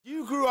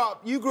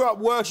grew up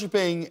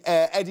worshipping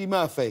Eddie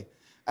Murphy.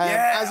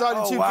 Yeah. As I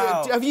did too.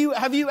 Wow.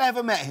 Have you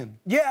ever met him?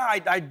 Yeah,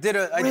 I did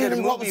a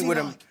movie with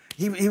him.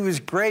 He was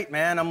great,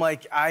 man. I'm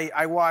like,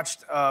 I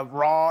watched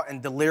Raw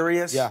and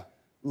Delirious. Yeah.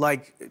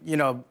 Like, you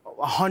know,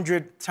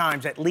 100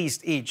 times at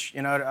least each,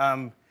 you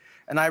know.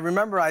 And I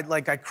remember I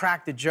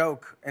cracked a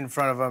joke in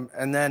front of him,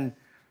 and then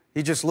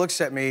he just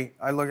looks at me.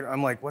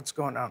 I'm like, what's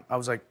going on? I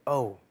was like,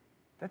 oh,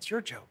 that's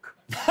your joke.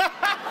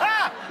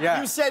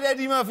 Yeah. You said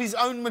Eddie Murphy's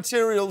own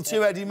material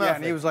to Eddie Murphy. Yeah,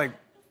 and he was like,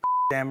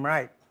 damn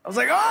right. I was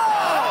like,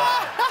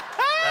 oh!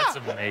 That's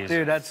amazing.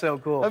 Dude, that's so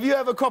cool. Have you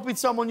ever copied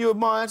someone you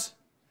admired?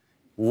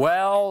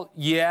 Well,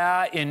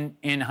 yeah.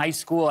 In high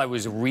school, I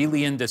was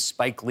really into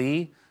Spike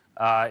Lee.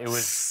 It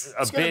was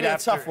a bit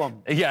after. A tough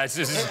one. Yeah,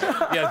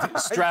 yeah.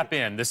 Strap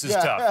in. This is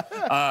tough.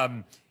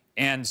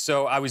 And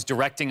so I was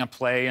directing a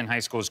play in high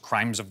school. It was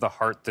Crimes of the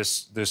Heart.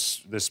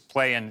 This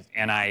play,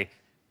 and I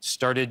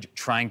started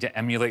trying to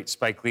emulate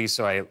Spike Lee.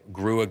 So I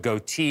grew a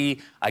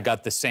goatee. I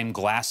got the same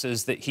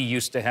glasses that he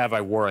used to have.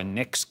 I wore a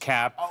Knicks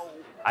cap. Oh.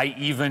 I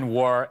even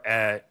wore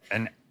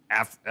an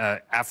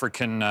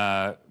African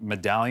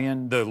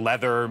medallion, the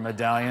leather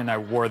medallion. I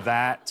wore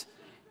that.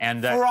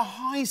 And for a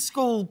high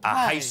school play? A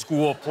high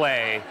school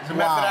play. He's a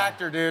method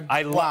actor, dude.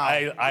 I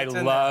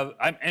love,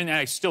 and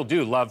I still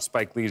do love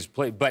Spike Lee's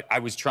play, but I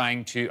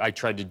tried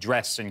to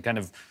dress and kind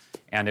of,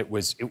 and it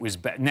was,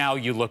 now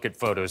you look at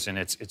photos and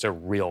it's a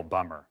real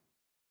bummer.